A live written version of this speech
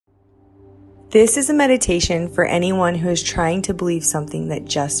This is a meditation for anyone who is trying to believe something that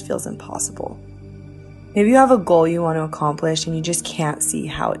just feels impossible. Maybe you have a goal you want to accomplish and you just can't see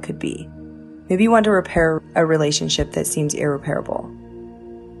how it could be. Maybe you want to repair a relationship that seems irreparable.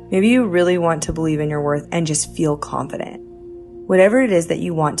 Maybe you really want to believe in your worth and just feel confident. Whatever it is that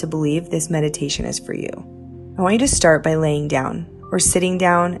you want to believe, this meditation is for you. I want you to start by laying down or sitting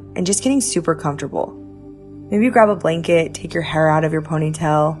down and just getting super comfortable. Maybe you grab a blanket, take your hair out of your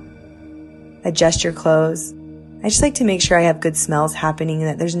ponytail, adjust your clothes. I just like to make sure I have good smells happening and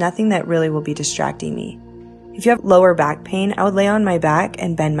that there's nothing that really will be distracting me. If you have lower back pain, I would lay on my back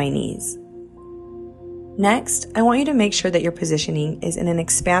and bend my knees. Next, I want you to make sure that your positioning is in an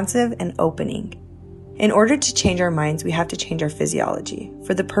expansive and opening. In order to change our minds, we have to change our physiology.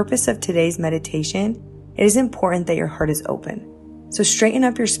 For the purpose of today's meditation, it is important that your heart is open. So straighten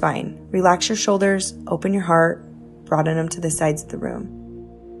up your spine, relax your shoulders, open your heart, broaden them to the sides of the room.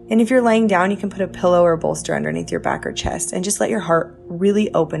 And if you're laying down, you can put a pillow or a bolster underneath your back or chest and just let your heart really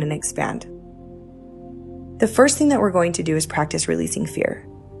open and expand. The first thing that we're going to do is practice releasing fear.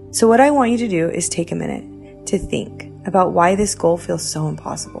 So what I want you to do is take a minute to think about why this goal feels so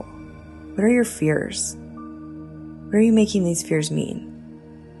impossible. What are your fears? What are you making these fears mean?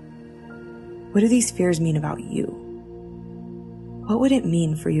 What do these fears mean about you? What would it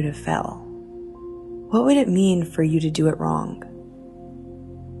mean for you to fail? What would it mean for you to do it wrong?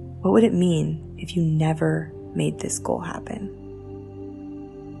 What would it mean if you never made this goal happen?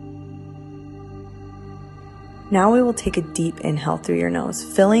 Now we will take a deep inhale through your nose,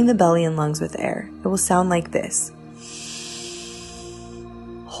 filling the belly and lungs with air. It will sound like this.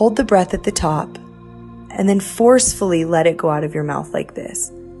 Hold the breath at the top, and then forcefully let it go out of your mouth like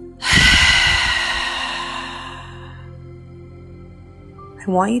this. I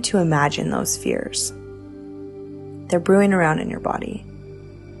want you to imagine those fears. They're brewing around in your body.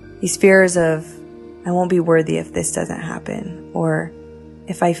 These fears of, I won't be worthy if this doesn't happen, or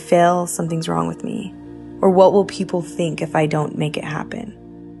if I fail, something's wrong with me, or what will people think if I don't make it happen?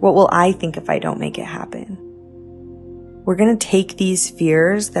 What will I think if I don't make it happen? We're going to take these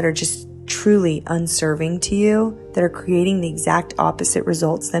fears that are just truly unserving to you, that are creating the exact opposite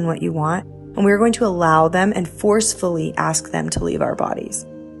results than what you want, and we're going to allow them and forcefully ask them to leave our bodies.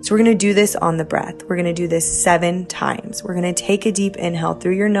 So we're going to do this on the breath. We're going to do this 7 times. We're going to take a deep inhale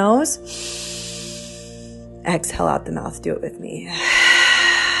through your nose. Exhale out the mouth. Do it with me.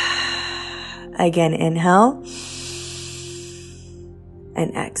 Again, inhale.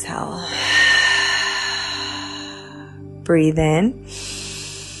 And exhale. Breathe in.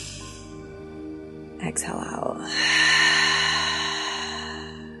 Exhale out.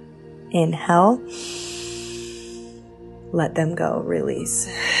 Inhale. Let them go. Release.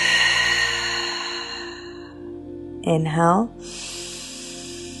 Inhale.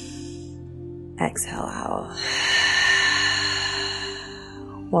 Exhale out.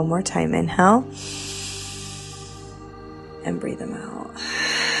 One more time. Inhale. And breathe them out.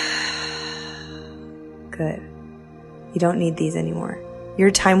 Good. You don't need these anymore.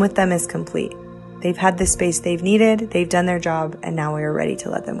 Your time with them is complete. They've had the space they've needed. They've done their job. And now we are ready to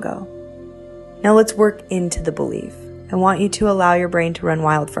let them go. Now let's work into the belief. I want you to allow your brain to run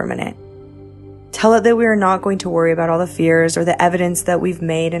wild for a minute. Tell it that we are not going to worry about all the fears or the evidence that we've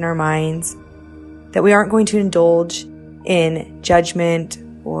made in our minds, that we aren't going to indulge in judgment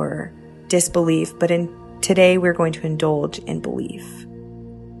or disbelief, but today we're going to indulge in belief.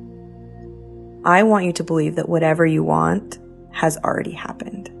 I want you to believe that whatever you want has already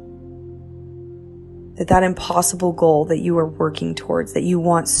happened. That impossible goal that you are working towards, that you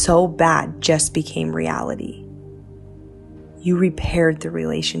want so bad, just became reality. You repaired the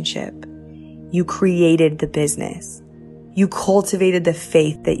relationship. You created the business. You cultivated the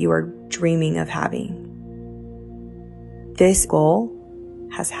faith that you are dreaming of having. This goal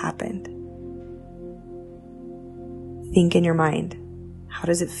has happened. Think in your mind. How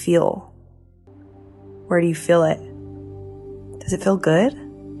does it feel? Where do you feel it? Does it feel good?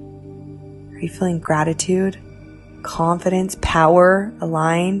 Are you feeling gratitude, confidence, power,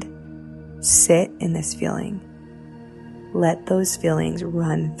 aligned? Sit in this feeling. Let those feelings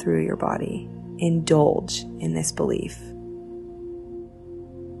run through your body. Indulge in this belief.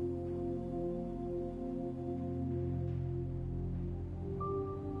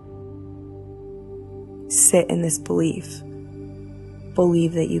 Sit in this belief.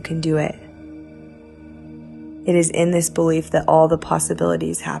 Believe that you can do it. It is in this belief that all the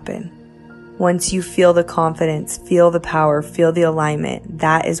possibilities happen. Once you feel the confidence, feel the power, feel the alignment,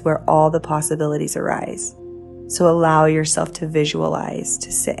 that is where all the possibilities arise. So allow yourself to visualize,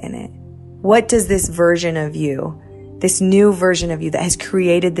 to sit in it. What does this version of you This new version of you that has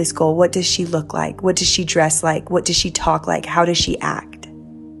created this goal. What does she look like? What does she dress like? What does she talk like? How does she act?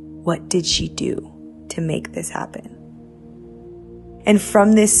 What did she do to make this happen? And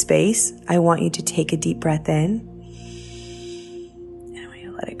from this space, I want you to take a deep breath in, and I want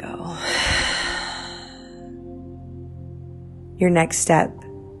you to let it go. Your next step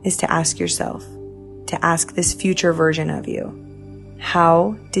is to ask yourself, to ask this future version of you,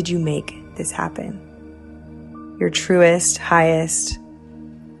 how did you make this happen? Your truest, highest,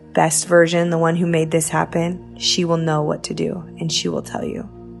 best version, the one who made this happen, she will know what to do and she will tell you.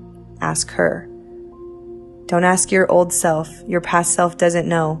 Ask her. Don't ask your old self. Your past self doesn't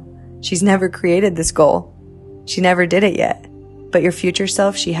know. She's never created this goal. She never did it yet. But your future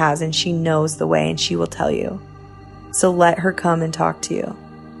self, she has, and she knows the way and she will tell you. So let her come and talk to you.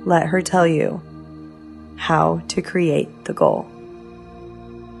 Let her tell you how to create the goal.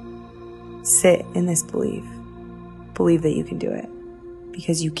 Sit in this belief. Believe that you can do it,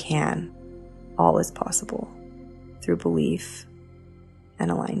 because you can. All is possible through belief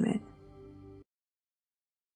and alignment.